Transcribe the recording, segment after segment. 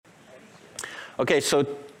Okay, so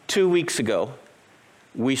 2 weeks ago,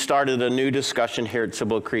 we started a new discussion here at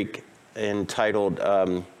Cibolo Creek entitled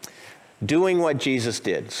Doing What Jesus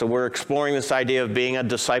Did. So we're exploring this idea of being a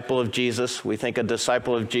disciple of Jesus. We think a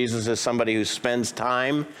disciple of Jesus is somebody who spends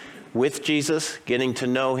time with Jesus, getting to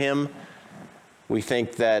know him. We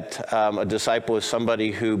think that a disciple is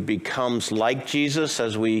somebody who becomes like Jesus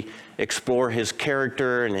as we explore his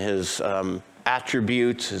character and his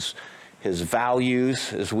attributes, his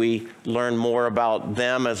values. As we learn more about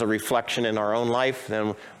them as a reflection in our own life,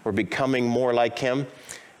 then we're becoming more like him.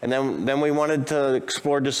 And then we wanted to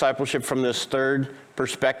explore discipleship from this third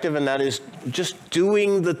perspective, and that is just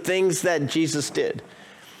doing the things that Jesus did.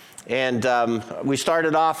 And we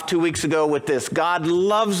started off 2 weeks ago with this. God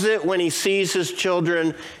loves it when he sees his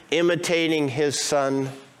children imitating his son,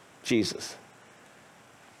 Jesus.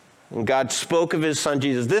 And God spoke of his son,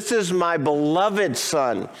 Jesus. This is my beloved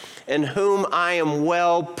son, in whom I am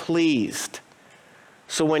well pleased.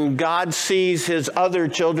 So when God sees his other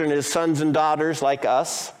children, his sons and daughters like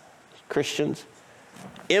us, Christians,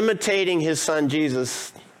 imitating his son,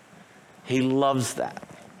 Jesus, he loves that.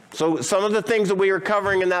 So some of the things that we were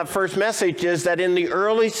covering in that first message is that in the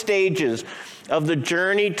early stages of the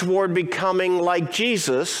journey toward becoming like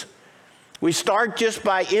Jesus, we start just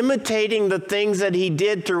by imitating the things that he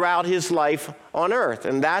did throughout his life on earth.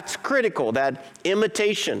 And that's critical, that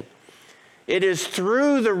imitation. It is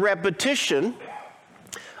through the repetition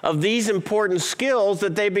of these important skills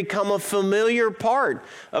that they become a familiar part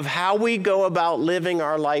of how we go about living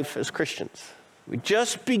our life as Christians. We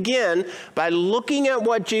just begin by looking at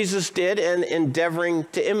what Jesus did and endeavoring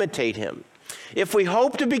to imitate him. If we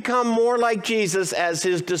hope to become more like Jesus as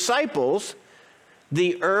his disciples,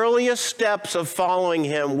 the earliest steps of following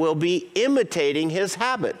him will be imitating his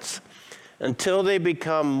habits until they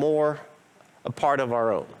become more a part of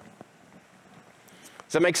our own.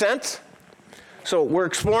 Does that make sense? So we're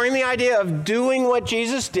exploring the idea of doing what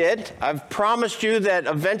Jesus did. I've promised you that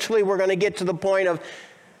eventually we're going to get to the point of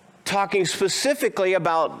talking specifically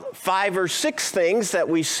about 5 or 6 things that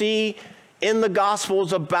we see in the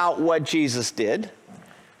Gospels about what Jesus did.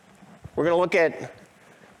 We're going to look at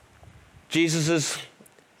Jesus'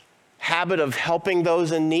 habit of helping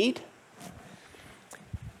those in need,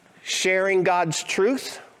 sharing God's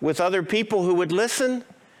truth with other people who would listen.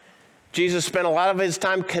 Jesus spent a lot of his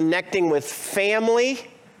time connecting with family,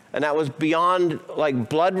 and that was beyond like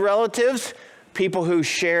blood relatives, people who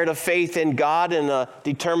shared a faith in God and a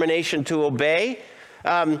determination to obey.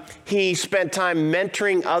 He spent time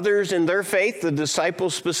mentoring others in their faith, the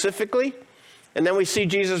disciples specifically. And then we see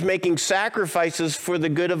Jesus making sacrifices for the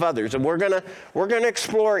good of others. And we're gonna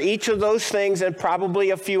explore each of those things and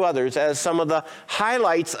probably a few others as some of the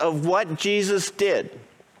highlights of what Jesus did.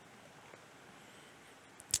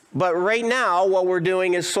 But right now, what we're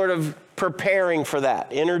doing is sort of preparing for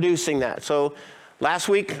that, introducing that. So first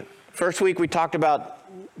week, we talked about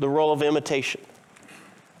the role of imitation.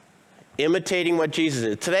 Imitating what Jesus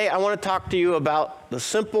did. Today, I want to talk to you about the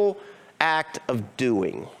simple act of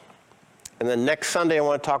doing. And then next Sunday, I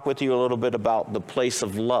want to talk with you a little bit about the place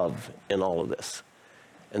of love in all of this.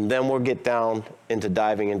 And then we'll get down into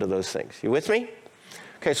diving into those things. You with me?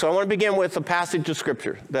 Okay, so I want to begin with a passage of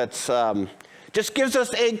Scripture that's just gives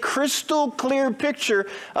us a crystal clear picture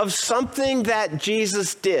of something that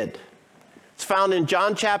Jesus did. It's found in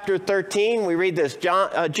John chapter 13. We read this.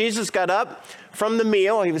 Jesus got up from the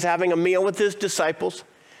meal. He was having a meal with his disciples.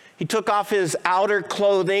 He took off his outer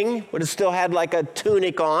clothing, but it still had like a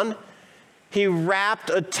tunic on. He wrapped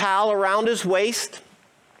a towel around his waist.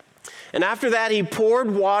 And after that, he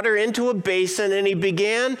poured water into a basin and he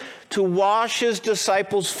began to wash his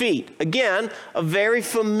disciples' feet. Again, a very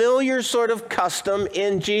familiar sort of custom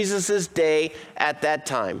in Jesus' day at that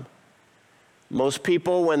time. Most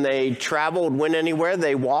people, when they traveled, went anywhere,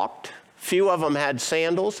 they walked. Few of them had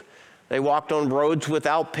sandals. They walked on roads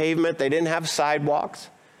without pavement. They didn't have sidewalks.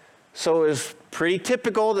 So it was pretty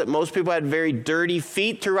typical that most people had very dirty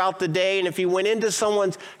feet throughout the day. And if you went into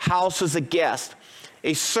someone's house as a guest,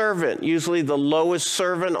 a servant, usually the lowest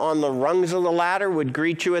servant on the rungs of the ladder, would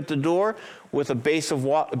greet you at the door with a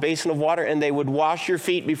basin of water, and they would wash your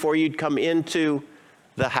feet before you'd come into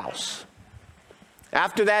the house.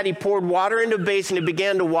 After that, he poured water into a basin and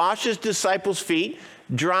began to wash his disciples' feet,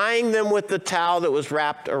 drying them with the towel that was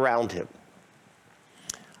wrapped around him.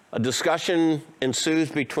 A discussion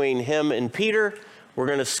ensues between him and Peter. We're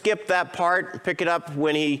going to skip that part and pick it up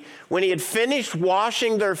when he had finished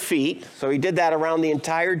washing their feet. So he did that around the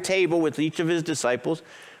entire table with each of his disciples.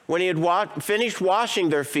 When he had finished washing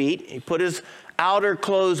their feet, he put his outer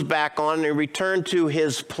clothes back on and he returned to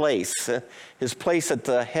his place at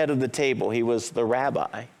the head of the table. He was the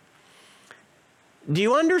rabbi. do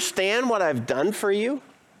you understand what I've done for you?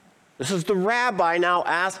 This is the rabbi now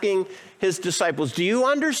asking his disciples, do you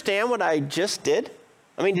understand what I just did?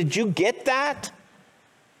 I mean, did you get that?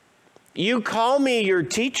 You call me your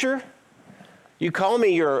teacher. You call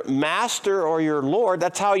me your master or your Lord.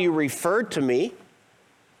 That's how you refer to me.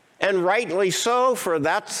 And rightly so, for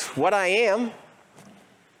that's what I am.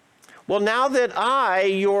 Well, now that I,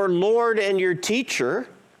 your Lord and your teacher,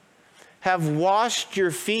 have washed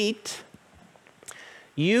your feet,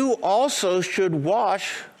 you also should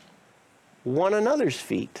wash one another's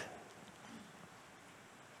feet.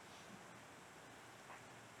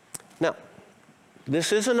 Now,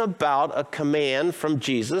 this isn't about a command from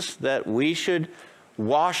Jesus that we should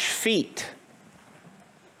wash feet.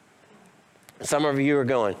 Some of you are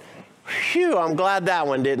going, phew, I'm glad that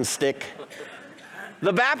one didn't stick.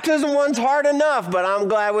 The baptism one's hard enough, but I'm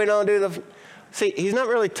glad we don't do the... See, he's not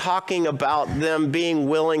really talking about them being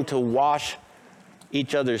willing to wash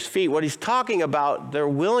each other's feet. What he's talking about, their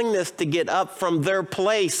willingness to get up from their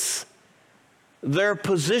place, their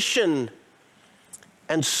position,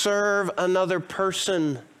 and serve another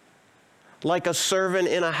person like a servant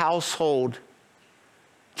in a household.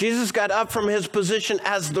 Jesus got up from his position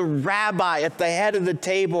as the rabbi at the head of the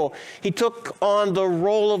table. He took on the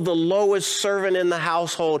role of the lowest servant in the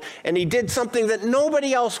household, and he did something that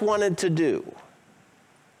nobody else wanted to do.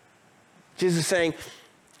 Jesus is saying,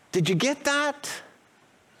 did you get that?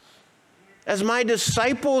 As my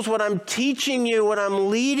disciples, what I'm teaching you, what I'm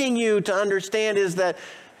leading you to understand is that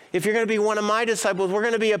if you're going to be one of my disciples, we're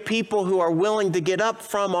going to be a people who are willing to get up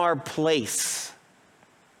from our place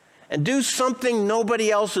and do something nobody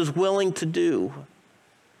else is willing to do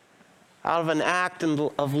out of an act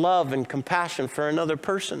of love and compassion for another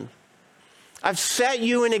person. I've set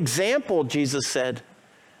you an example, Jesus said,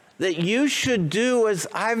 that you should do as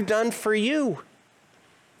I've done for you.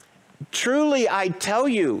 Truly, I tell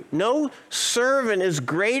you, no servant is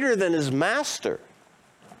greater than his master,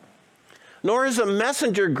 nor is a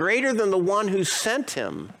messenger greater than the one who sent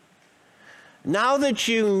him. Now that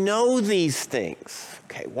you know these things,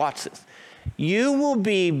 okay, watch this. You will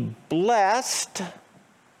be blessed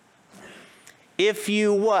if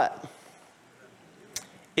you what?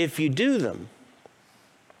 If you do them.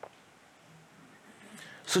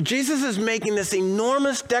 So Jesus is making this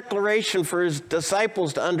enormous declaration for his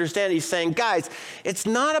disciples to understand. He's saying, guys, it's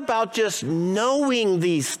not about just knowing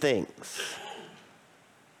these things.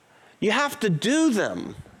 You have to do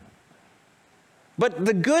them. But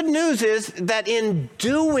the good news is that in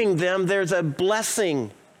doing them, there's a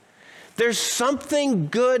blessing. There's something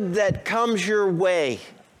good that comes your way.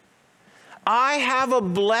 I have a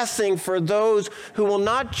blessing for those who will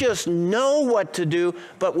not just know what to do,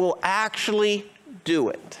 but will actually do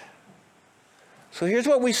it. So here's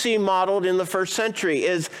what we see modeled in the first century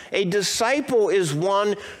is a disciple is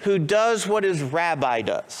one who does what his rabbi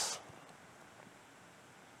does.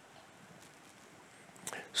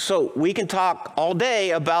 So we can talk all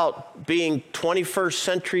day about being 21st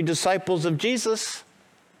century disciples of Jesus,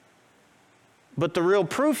 but the real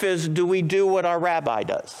proof is, do we do what our rabbi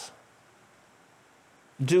does?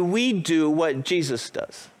 Do we do what Jesus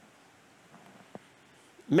does?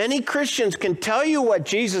 Many Christians can tell you what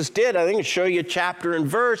Jesus did. I think show you chapter and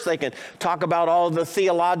verse. They can talk about all the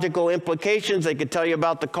theological implications. They can tell you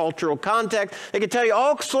about the cultural context. They can tell you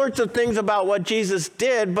all sorts of things about what Jesus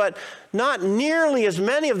did, but not nearly as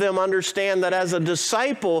many of them understand that as a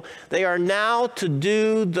disciple, they are now to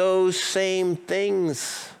do those same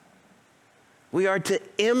things. We are to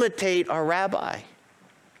imitate our rabbi.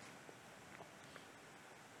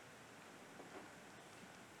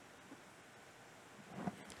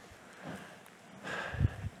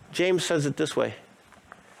 James says it this way.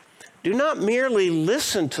 Do not merely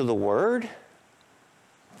listen to the word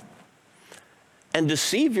and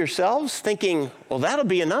deceive yourselves thinking, well, that'll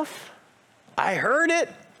be enough. I heard it.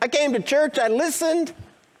 I came to church. I listened.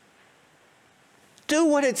 Do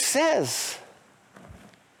what it says.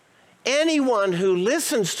 Anyone who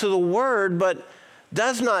listens to the word but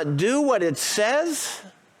does not do what it says,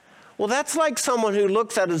 well, that's like someone who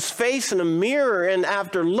looks at his face in a mirror and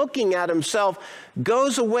after looking at himself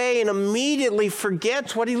goes away and immediately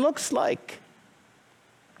forgets what he looks like.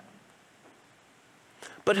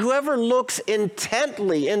 But whoever looks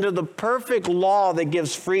intently into the perfect law that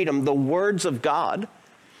gives freedom, the words of God,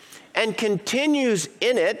 and continues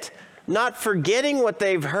in it, not forgetting what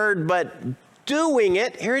they've heard, but doing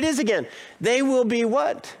it, here it is again, they will be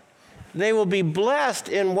what? They will be blessed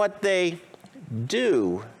in what they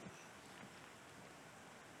do.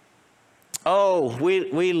 Oh,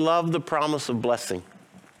 we love the promise of blessing.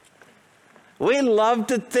 We love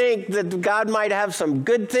to think that God might have some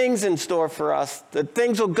good things in store for us, that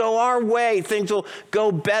things will go our way, things will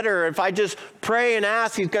go better. If I just pray and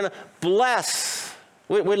ask, he's going to bless.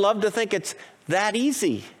 We love to think it's that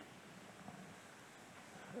easy.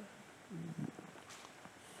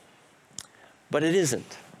 But it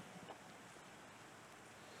isn't.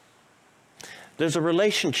 There's a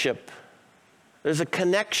relationship. There's a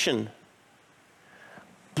connection.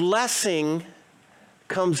 Blessing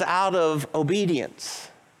comes out of obedience.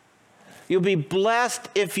 You'll be blessed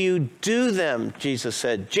if you do them, Jesus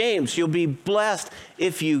said. James, you'll be blessed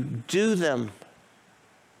if you do them.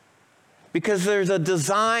 Because there's a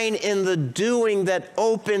design in the doing that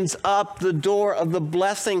opens up the door of the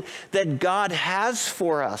blessing that God has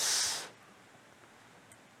for us.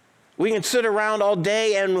 We can sit around all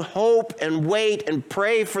day and hope and wait and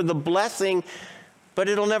pray for the blessing, but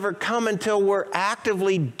it'll never come until we're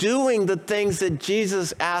actively doing the things that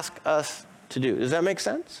Jesus asked us to do. Does that make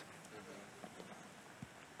sense?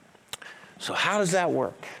 So how does that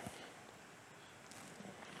work?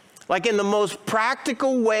 Like in the most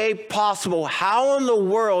practical way possible, how in the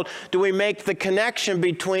world do we make the connection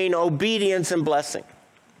between obedience and blessing?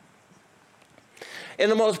 In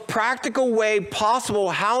the most practical way possible,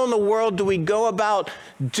 how in the world do we go about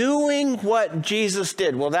doing what Jesus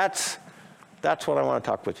did? Well, that's what I want to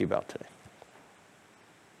talk with you about today.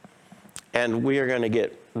 And we are going to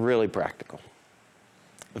get really practical.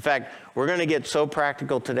 In fact, we're going to get so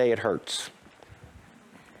practical today it hurts.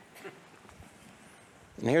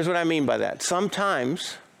 And here's what I mean by that.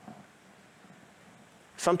 Sometimes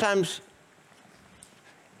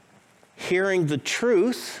hearing the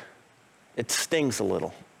truth, it stings a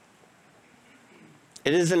little.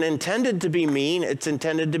 It isn't intended to be mean, it's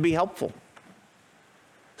intended to be helpful.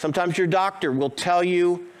 Sometimes your doctor will tell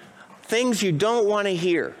you things you don't want to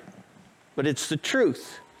hear, but it's the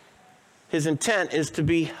truth. His intent is to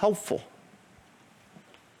be helpful.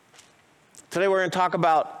 Today we're going to talk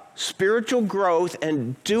about spiritual growth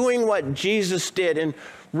and doing what Jesus did in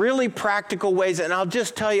really practical ways. And I'll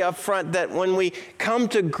just tell you up front that when we come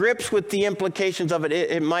to grips with the implications of it,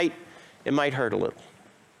 it might hurt a little.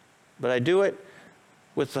 But I do it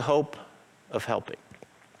with the hope of helping.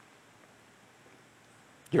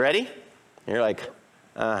 You ready? You're like,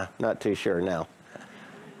 not too sure now.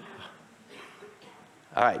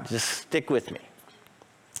 All right, just stick with me.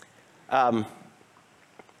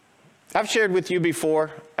 I've shared with you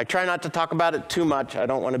before. I try not to talk about it too much. I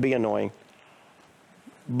don't want to be annoying.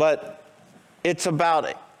 But it's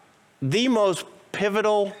about the most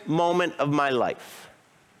pivotal moment of my life.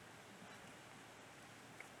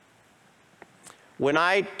 When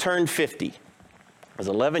I turned 50, it was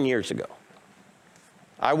 11 years ago.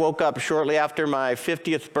 I woke up shortly after my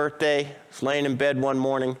 50th birthday, was laying in bed one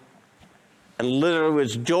morning, and literally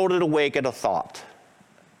was jolted awake at a thought.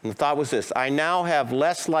 And the thought was this: I now have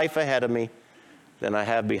less life ahead of me than I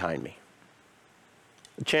have behind me.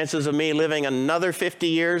 The chances of me living another 50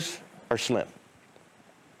 years are slim.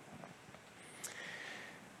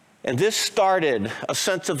 And this started a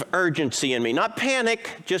sense of urgency in me. Not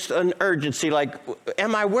panic, just an urgency, like,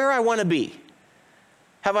 am I where I want to be?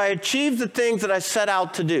 Have I achieved the things that I set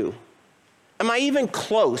out to do? Am I even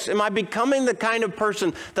close? Am I becoming the kind of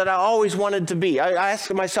person that I always wanted to be? I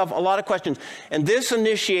asked myself a lot of questions. And this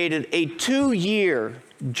initiated a 2-year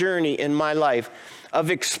journey in my life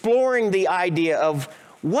of exploring the idea of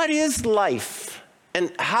what is life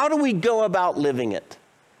and how do we go about living it?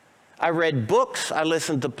 I read books, I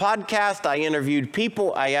listened to podcasts, I interviewed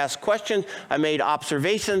people, I asked questions, I made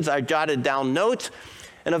observations, I jotted down notes.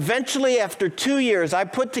 And eventually, after 2 years, I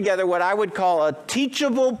put together what I would call a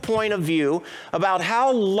teachable point of view about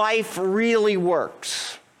how life really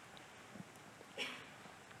works.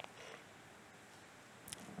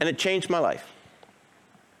 And it changed my life.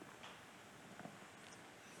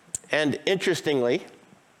 And interestingly,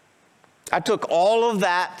 I took all of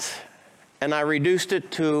that and I reduced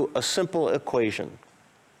it to a simple equation,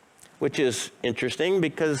 which is interesting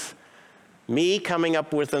because me coming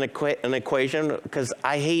up with an equation, because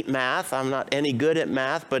I hate math, I'm not any good at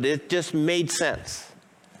math, but it just made sense.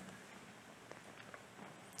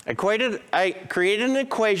 I created an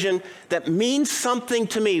equation that means something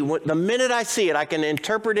to me. The minute I see it, I can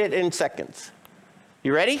interpret it in seconds.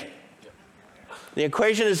 You ready? The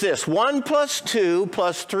equation is this: 1 plus 2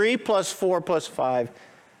 plus 3 plus 4 plus 5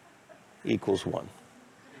 equals 1.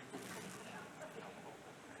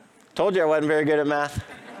 Told you I wasn't very good at math.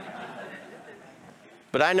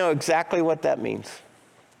 But I know exactly what that means.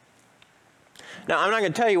 Now, I'm not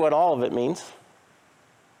going to tell you what all of it means.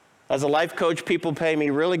 As a life coach, people pay me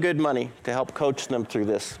really good money to help coach them through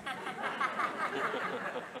this.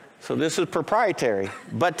 So this is proprietary.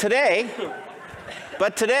 But today,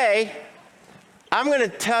 I'm going to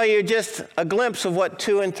tell you just a glimpse of what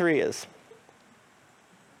 2 and 3 is.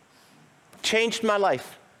 Changed my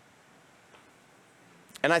life.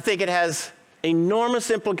 And I think it has enormous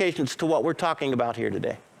implications to what we're talking about here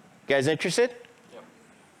today. You guys interested? Yep.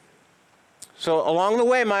 So along the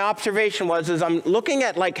way, my observation was, as I'm looking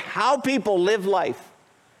at like how people live life,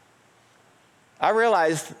 I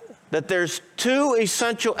realized that there's 2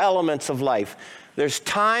 essential elements of life. There's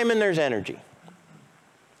time and there's energy.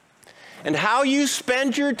 And how you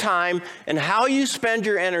spend your time and how you spend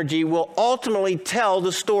your energy will ultimately tell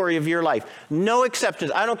the story of your life. No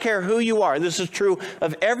exceptions. I don't care who you are. This is true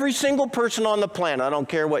of every single person on the planet. I don't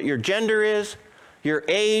care what your gender is, your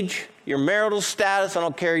age, your marital status. I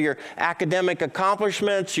don't care your academic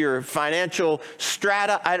accomplishments, your financial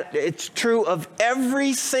strata. It's true of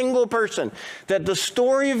every single person that the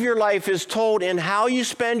story of your life is told in how you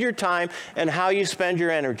spend your time and how you spend your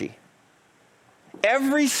energy.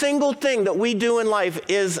 Every single thing that we do in life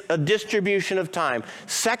is a distribution of time.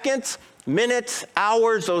 Seconds, minutes,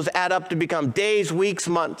 hours, those add up to become days, weeks,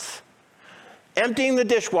 months. Emptying the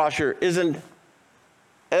dishwasher is an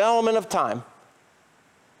element of time.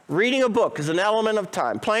 Reading a book is an element of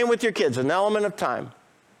time. Playing with your kids is an element of time.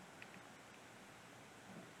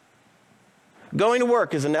 Going to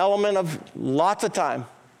work is an element of lots of time.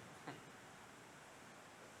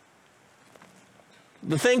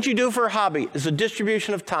 The things you do for a hobby is a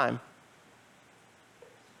distribution of time.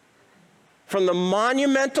 From the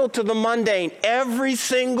monumental to the mundane, every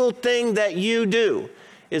single thing that you do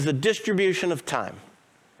is a distribution of time.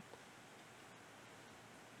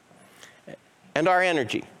 And our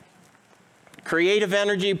energy. Creative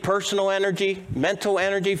energy, personal energy, mental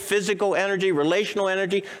energy, physical energy, relational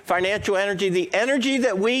energy, financial energy. The energy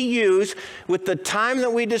that we use with the time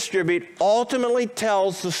that we distribute ultimately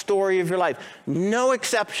tells the story of your life. No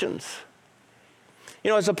exceptions.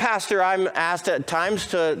 You know, as a pastor, I'm asked at times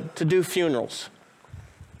to do funerals.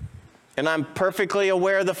 And I'm perfectly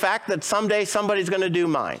aware of the fact that someday somebody's going to do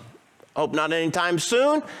mine. Hope not anytime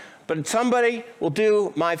soon, but somebody will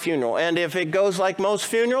do my funeral. And if it goes like most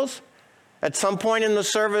funerals, at some point in the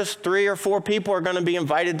service, 3 or 4 people are going to be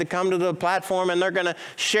invited to come to the platform, and they're going to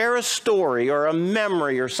share a story or a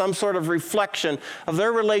memory or some sort of reflection of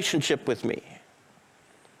their relationship with me.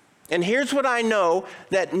 And here's what I know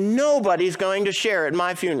that nobody's going to share at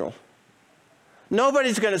my funeral.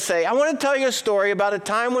 Nobody's going to say, I want to tell you a story about a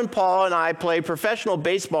time when Paul and I played professional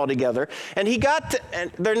baseball together, and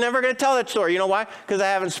and they're never going to tell that story. You know why? Because I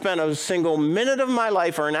haven't spent a single minute of my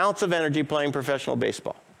life or an ounce of energy playing professional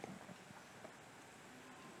baseball.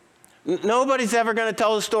 Nobody's ever going to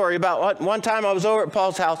tell the story about one time I was over at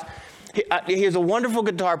Paul's house. He's a wonderful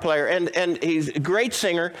guitar player, and he's a great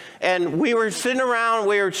singer. And we were sitting around,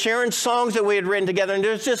 we were sharing songs that we had written together. And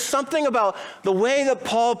there's just something about the way that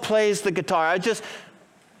Paul plays the guitar.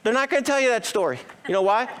 They're not going to tell you that story. You know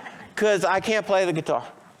why? Because I can't play the guitar.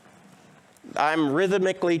 I'm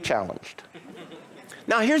rhythmically challenged.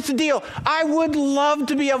 Now, here's the deal. I would love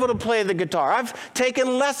to be able to play the guitar. I've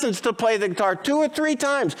taken lessons to play the guitar 2 or 3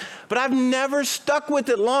 times, but I've never stuck with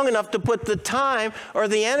it long enough to put the time or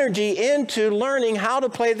the energy into learning how to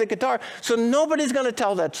play the guitar. So nobody's going to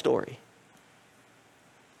tell that story.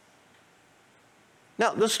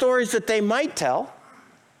 Now, the stories that they might tell,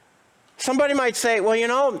 somebody might say, well, you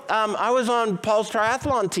know, I was on Paul's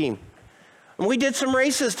triathlon team. And we did some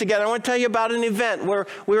races together. I want to tell you about an event where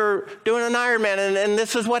we were doing an Ironman, and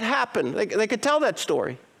this is what happened. They could tell that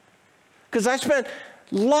story. Because I spent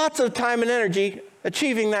lots of time and energy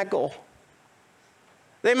achieving that goal.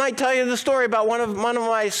 They might tell you the story about one of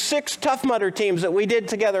my 6 Tough Mudder teams that we did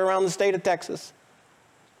together around the state of Texas.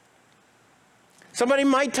 Somebody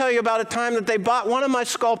might tell you about a time that they bought one of my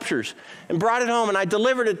sculptures and brought it home, and I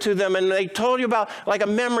delivered it to them, and they told you about like a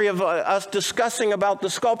memory of us discussing about the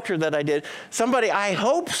sculpture that I did. I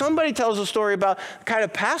hope somebody tells a story about the kind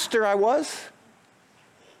of pastor I was.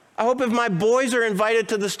 I hope if my boys are invited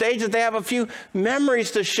to the stage that they have a few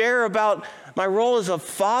memories to share about my role as a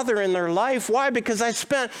father in their life. Why? Because I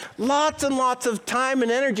spent lots and lots of time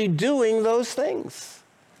and energy doing those things.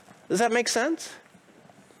 Does that make sense?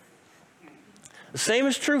 The same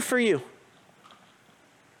is true for you.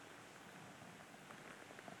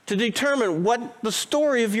 To determine what the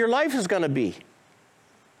story of your life is going to be.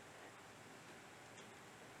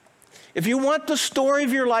 If you want the story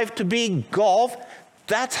of your life to be golf,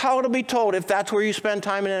 that's how it'll be told if that's where you spend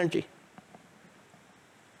time and energy.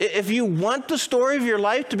 If you want the story of your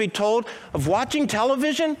life to be told of watching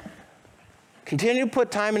television, continue to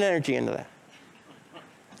put time and energy into that.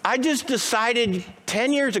 I just decided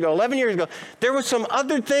 10 years ago, 11 years ago, there were some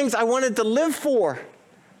other things I wanted to live for,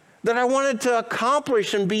 that I wanted to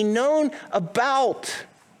accomplish and be known about.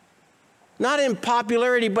 Not in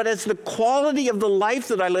popularity, but as the quality of the life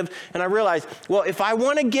that I live. And I realized, well, if I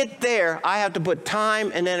want to get there, I have to put time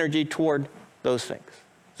and energy toward those things.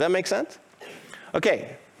 Does that make sense?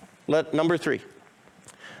 Okay, number 3.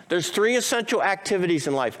 There's 3 essential activities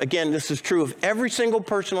in life. Again, this is true of every single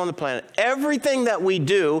person on the planet. Everything that we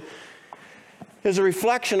do is a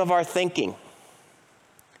reflection of our thinking.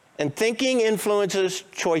 And thinking influences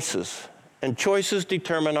choices. And choices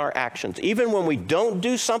determine our actions. Even when we don't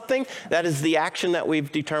do something, that is the action that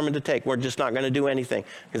we've determined to take. We're just not going to do anything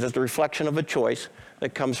because it's a reflection of a choice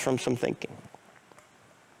that comes from some thinking.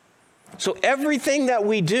 So everything that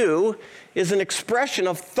we do is an expression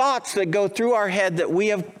of thoughts that go through our head that we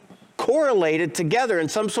have correlated together in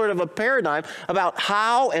some sort of a paradigm about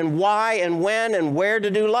how and why and when and where to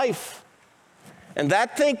do life. And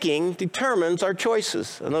that thinking determines our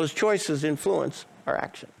choices, and those choices influence our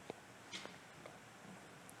action.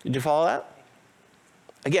 Did you follow that?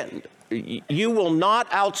 Again, you will not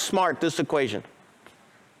outsmart this equation.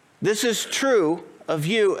 This is true of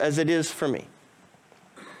you as it is for me.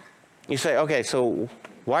 You say, okay, so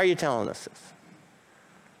why are you telling us this?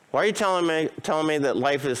 Why are you telling me that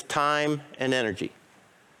life is time and energy?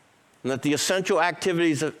 And that the essential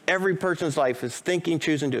activities of every person's life is thinking,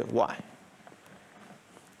 choosing, doing? Why?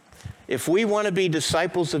 If we want to be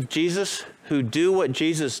disciples of Jesus who do what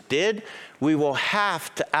Jesus did, we will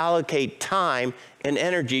have to allocate time and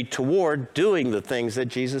energy toward doing the things that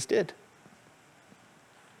Jesus did.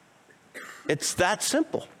 It's that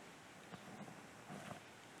simple.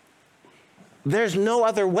 There's no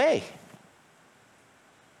other way.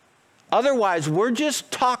 Otherwise, we're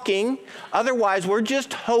just talking. Otherwise, we're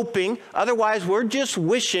just hoping. Otherwise, we're just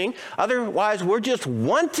wishing. Otherwise, we're just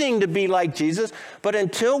wanting to be like Jesus. But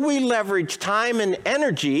until we leverage time and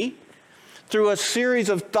energy through a series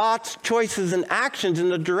of thoughts, choices, and actions in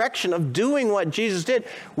the direction of doing what Jesus did,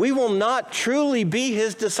 we will not truly be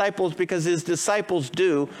his disciples because his disciples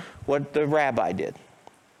do what the rabbi did.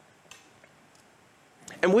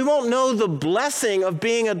 And we won't know the blessing of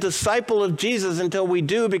being a disciple of Jesus until we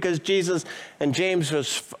do, because Jesus and James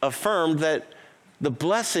has affirmed that the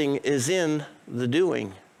blessing is in the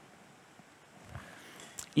doing.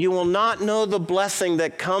 You will not know the blessing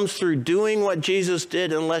that comes through doing what Jesus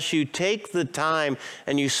did unless you take the time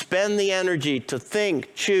and you spend the energy to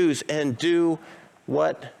think, choose, and do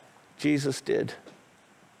what Jesus did.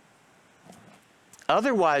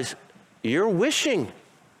 Otherwise, you're wishing.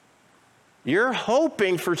 You're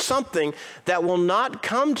hoping for something that will not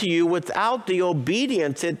come to you without the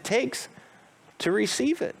obedience it takes to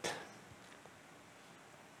receive it.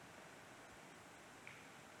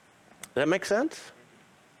 Does that make sense?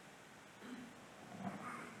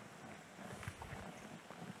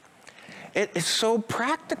 It is so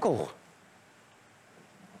practical.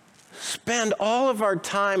 Spend all of our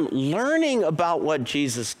time learning about what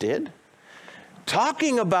Jesus did,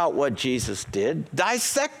 talking about what Jesus did,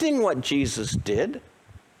 dissecting what Jesus did.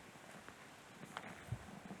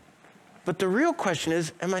 But the real question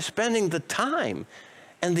is, am I spending the time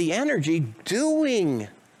and the energy doing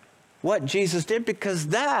what Jesus did? Because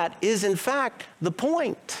that is, in fact, the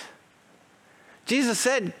point. Jesus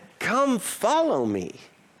said, come follow me.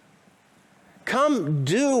 Come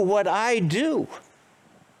do what I do.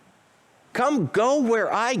 Come go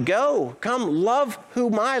where I go. Come love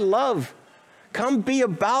whom I love. Come be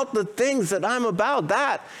about the things that I'm about.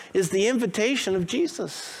 That is the invitation of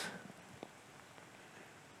Jesus.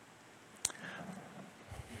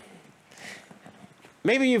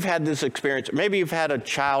 Maybe you've had this experience. Maybe you've had a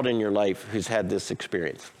child in your life who's had this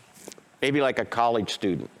experience. Maybe like a college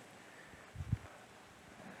student.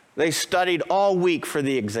 They studied all week for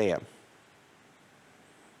the exam.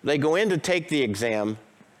 They go in to take the exam,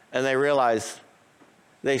 and they realize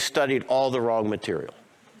they studied all the wrong material.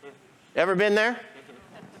 Ever been there?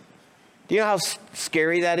 Do you know how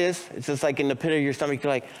scary that is? It's just like in the pit of your stomach,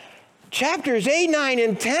 you're like, chapters 8, 9,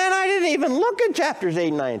 and 10? I didn't even look at chapters 8,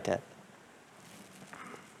 9, and 10.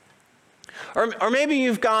 Or maybe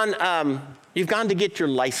you've gone to get your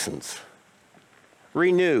license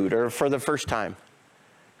renewed or for the first time.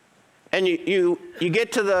 And you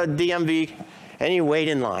get to the DMV and you wait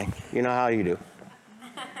in line. You know how you do.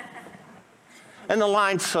 And the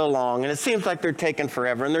line's so long, and it seems like they're taking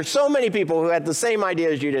forever. And there's so many people who had the same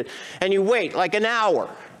idea as you did. And you wait like an hour.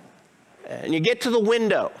 And you get to the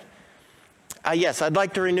window. Yes, I'd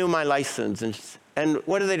like to renew my license. And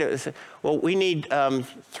what do? They say, well, we need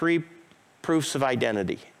 3 proofs of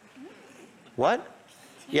identity. What?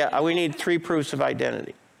 Yeah, we need 3 proofs of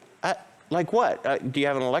identity. Like what? Do you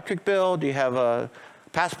have an electric bill? Do you have a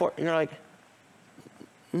passport? And you're like,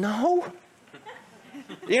 no.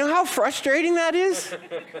 You know how frustrating that is?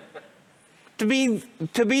 To be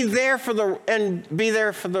there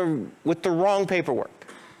with the wrong paperwork.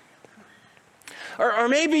 Or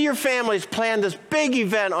maybe your family's planned this big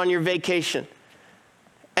event on your vacation,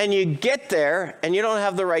 and you get there and you don't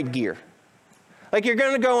have the right gear. Like you're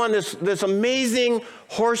going to go on this amazing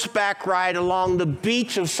horseback ride along the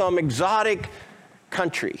beach of some exotic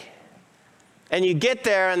country. And you get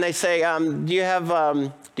there and they say, do you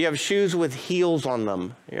have shoes with heels on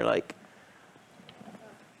them? And you're like,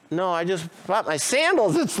 no, I just bought my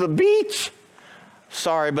sandals. It's the beach.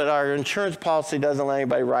 Sorry, but our insurance policy doesn't let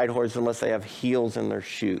anybody ride horses unless they have heels in their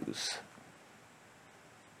shoes.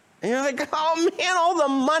 And you're like, oh man, all the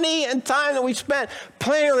money and time that we spent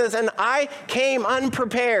planning this, and I came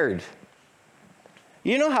unprepared.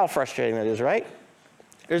 You know how frustrating that is, right?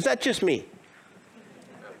 Or is that just me?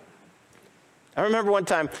 I remember one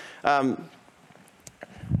time,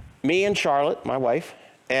 me and Charlotte, my wife,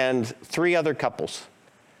 and 3 other couples,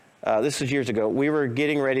 this was years ago, we were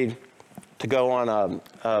getting ready to go on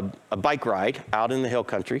a bike ride out in the hill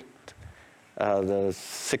country, the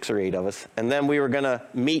 6 or 8 of us. And then we were going to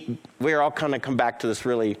meet, we were all going to come back to this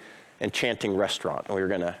really enchanting restaurant, and we were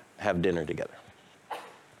going to have dinner together.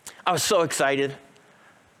 I was so excited.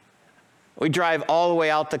 We drive all the way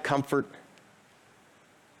out to Comfort.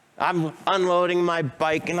 I'm unloading my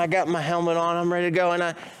bike, and I got my helmet on. I'm ready to go, and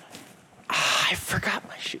I forgot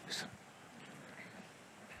my shoes.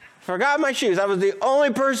 Forgot my shoes. I was the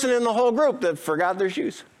only person in the whole group that forgot their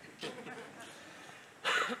shoes.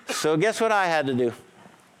 So guess what I had to do?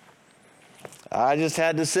 I just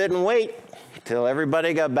had to sit and wait till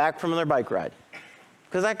everybody got back from their bike ride,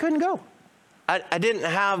 because I couldn't go. I didn't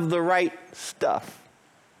have the right stuff.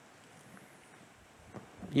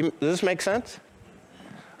 Does this make sense?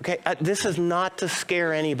 Okay, this is not to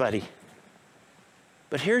scare anybody.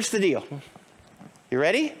 But here's the deal. You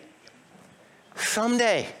ready?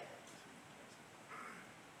 Someday,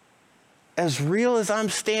 as real as I'm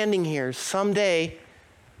standing here, someday,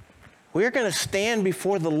 we're going to stand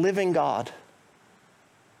before the living God.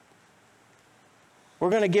 We're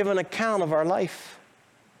going to give an account of our life.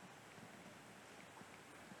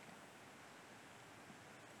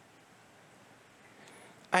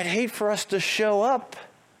 I'd hate for us to show up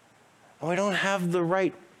and we don't have the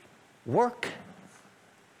right work.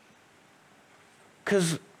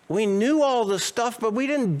 Because we knew all the stuff, but we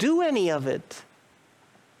didn't do any of it.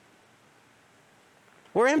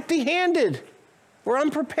 We're empty-handed. We're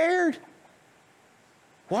unprepared.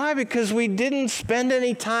 Why? Because we didn't spend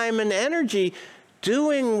any time and energy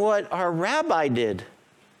doing what our rabbi did.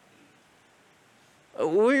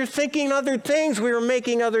 We were thinking other things. We were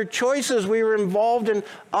making other choices. We were involved in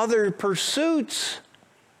other pursuits.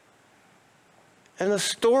 And the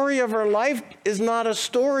story of our life is not a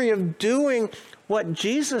story of doing what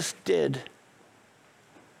Jesus did.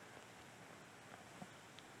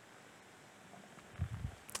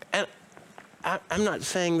 And I'm not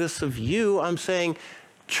saying this of you. I'm saying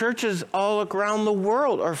churches all around the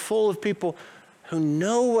world are full of people who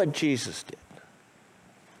know what Jesus did,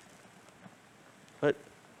 but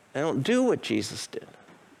they don't do what Jesus did.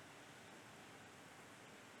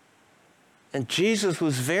 And Jesus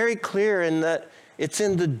was very clear in that it's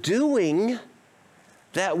in the doing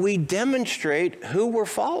that we demonstrate who we're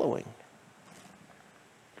following.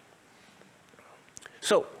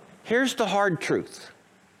 So here's the hard truth.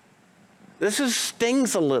 This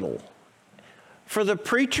stings a little. For the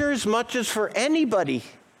preacher as much as for anybody.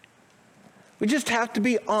 We just have to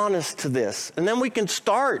be honest to this. And then we can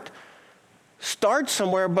start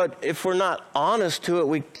somewhere, but if we're not honest to it,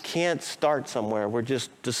 we can't start somewhere. We're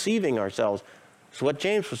just deceiving ourselves. It's what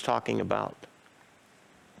James was talking about.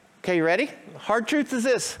 Okay, you ready? Hard truth is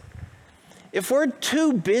this. If we're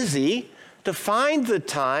too busy to find the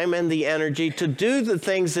time and the energy to do the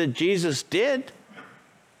things that Jesus did,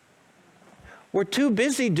 we're too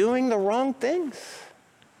busy doing the wrong things.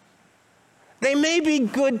 They may be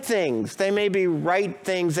good things. They may be right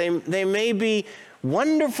things. They may be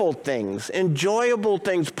wonderful things, enjoyable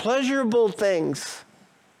things, pleasurable things.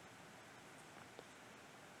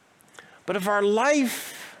 But if our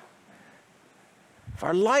life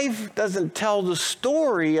doesn't tell the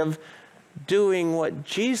story of doing what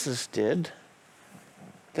Jesus did,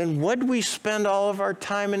 then what do we spend all of our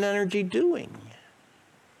time and energy doing?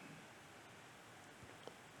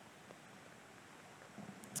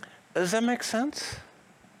 Does that make sense?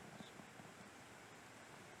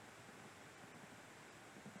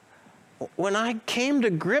 When I came to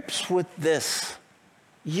grips with this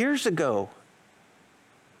years ago,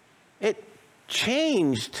 it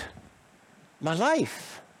changed my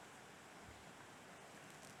life.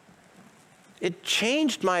 It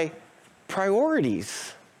changed my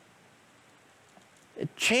priorities.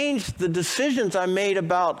 It changed the decisions I made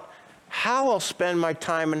about how I'll spend my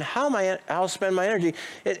time and how I'll spend my energy.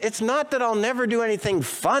 It's not that I'll never do anything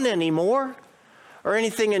fun anymore, or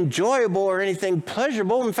anything enjoyable, or anything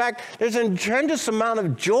pleasurable. In fact, there's a tremendous amount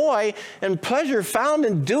of joy and pleasure found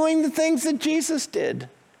in doing the things that Jesus did.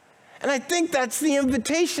 And I think that's the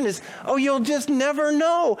invitation is, you'll just never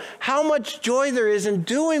know how much joy there is in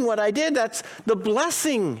doing what I did. That's the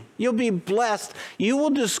blessing. You'll be blessed. You will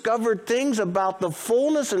discover things about the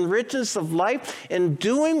fullness and richness of life in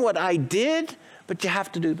doing what I did, but you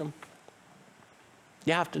have to do them.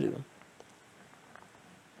 You have to do them.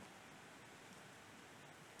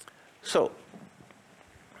 So,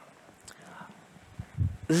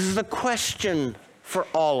 this is a question for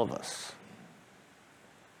all of us.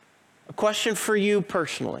 A question for you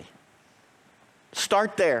personally.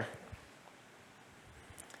 Start there.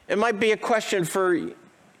 It might be a question for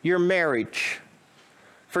your marriage,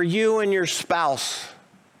 for you and your spouse,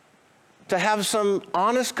 to have some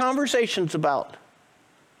honest conversations about.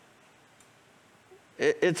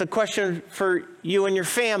 It's a question for you and your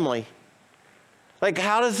family. Like,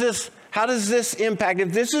 how does this impact?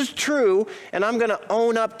 If this is true, and I'm going to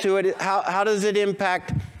own up to it, how does it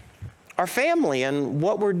impact our family and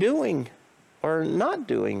what we're doing or not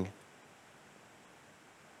doing?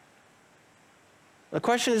 The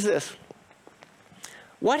question is this: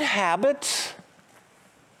 what habits,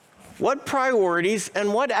 what priorities,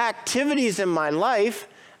 and what activities in my life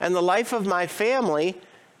and the life of my family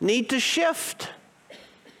need to shift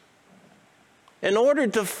in order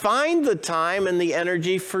to find the time and the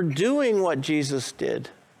energy for doing what Jesus did?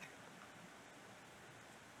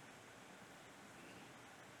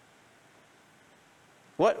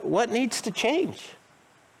 What needs to change?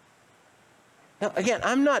 Now, again,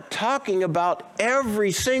 I'm not talking about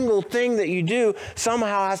every single thing that you do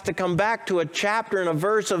somehow has to come back to a chapter and a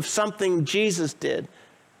verse of something Jesus did.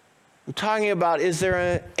 I'm talking about, is there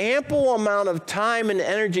an ample amount of time and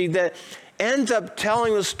energy that ends up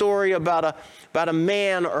telling the story about a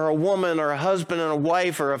man or a woman or a husband and a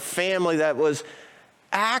wife or a family that was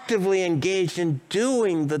actively engaged in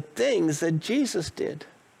doing the things that Jesus did,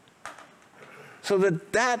 so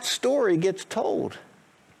that story gets told?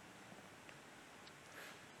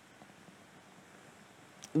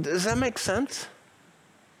 Does that make sense?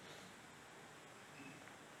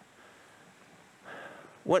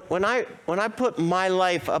 When I put my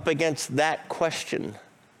life up against that question,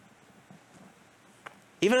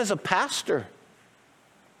 even as a pastor,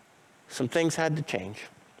 some things had to change.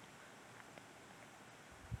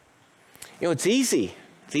 You know, it's easy.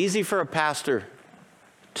 It's easy for a pastor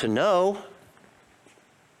to know,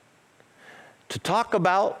 to talk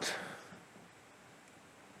about,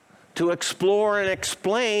 to explore and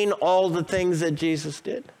explain all the things that Jesus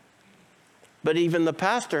did. But even the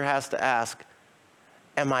pastor has to ask,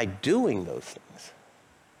 am I doing those things?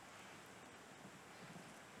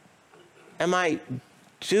 Am I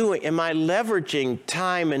leveraging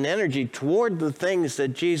time and energy toward the things that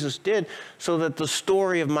Jesus did, so that the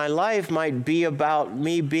story of my life might be about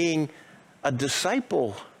me being a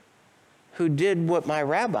disciple who did what my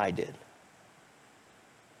rabbi did?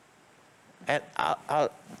 And I'll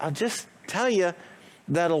just tell you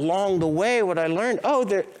that along the way, what I learned,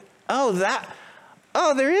 there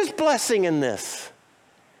is blessing in this.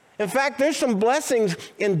 In fact, there's some blessings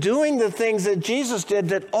in doing the things that Jesus did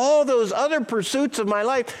that all those other pursuits of my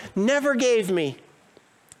life never gave me.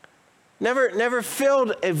 Never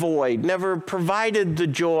filled a void, never provided the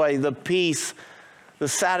joy, the peace, the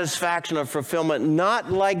satisfaction of fulfillment,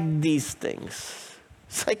 not like these things.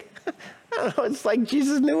 It's like, I don't know, it's like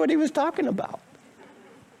Jesus knew what he was talking about.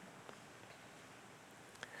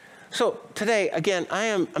 So today, again,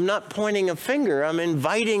 I'm not pointing a finger. I'm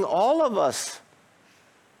inviting all of us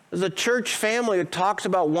as a church family that talks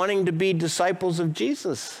about wanting to be disciples of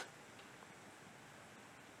Jesus.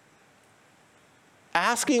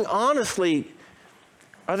 Asking honestly,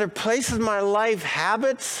 are there places in my life,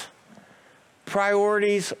 habits,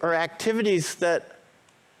 priorities, or activities that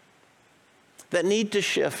need to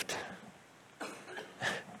shift?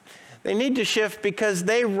 They need to shift because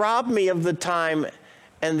they rob me of the time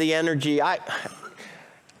and the energy. I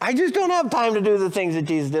just don't have time to do the things that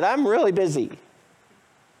Jesus did. I'm really busy.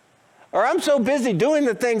 Or I'm so busy doing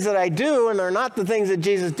the things that I do, and they're not the things that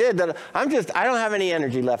Jesus did, that I don't have any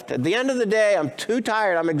energy left. At the end of the day, I'm too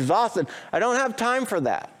tired. I'm exhausted. I don't have time for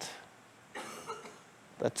that.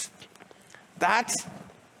 That's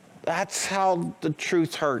how the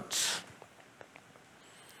truth hurts.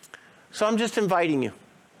 So I'm just inviting you.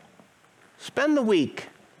 Spend the week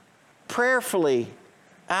prayerfully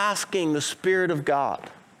asking the Spirit of God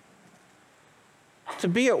to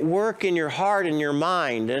be at work in your heart and your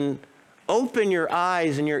mind and open your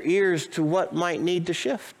eyes and your ears to what might need to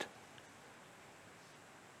shift.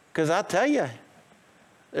 Because I'll tell you,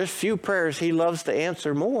 there's few prayers he loves to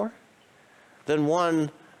answer more than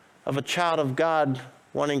one of a child of God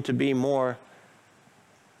wanting to be more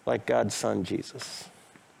like God's Son, Jesus.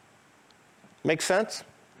 Make sense?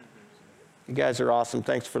 You guys are awesome.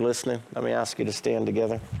 Thanks for listening. Let me ask you to stand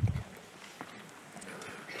together.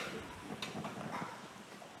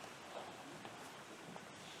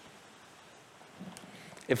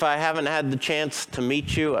 If I haven't had the chance to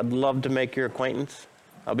meet you, I'd love to make your acquaintance.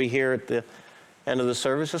 I'll be here at the end of the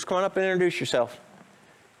service. Just come on up and introduce yourself.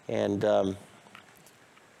 And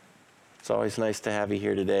it's always nice to have you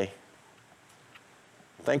here today.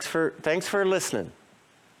 Thanks for listening.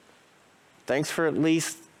 Thanks for at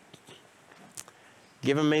least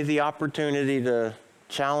giving me the opportunity to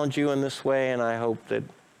challenge you in this way, and I hope that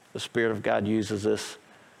the Spirit of God uses this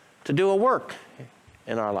to do a work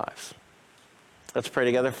in our lives. Let's pray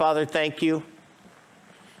together. Father, thank you.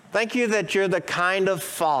 Thank you that you're the kind of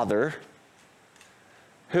Father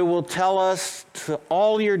who will tell us to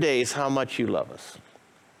all your days how much you love us.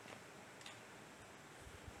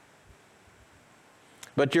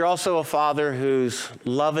 But you're also a Father who's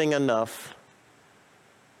loving enough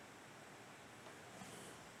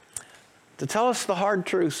to tell us the hard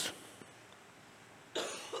truths.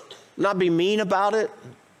 Not be mean about it,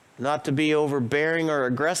 not to be overbearing or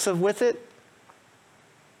aggressive with it,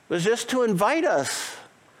 but just to invite us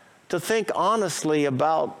to think honestly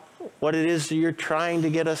about what it is that you're trying to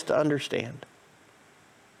get us to understand.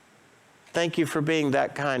 Thank you for being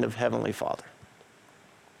that kind of Heavenly Father.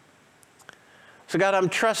 So God, I'm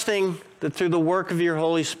trusting that through the work of your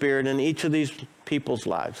Holy Spirit in each of these people's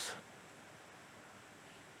lives,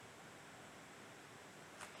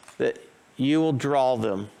 that you will draw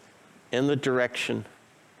them in the direction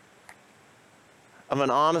of an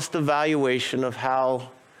honest evaluation of how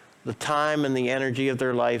the time and the energy of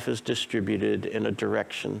their life is distributed in a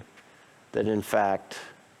direction that in fact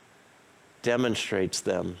demonstrates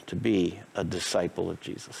them to be a disciple of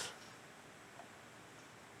Jesus.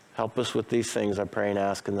 Help us with these things, I pray and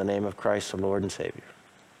ask in the name of Christ, the Lord and Savior.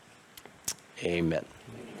 Amen.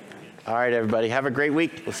 All right, everybody, have a great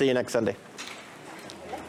week. We'll see you next Sunday.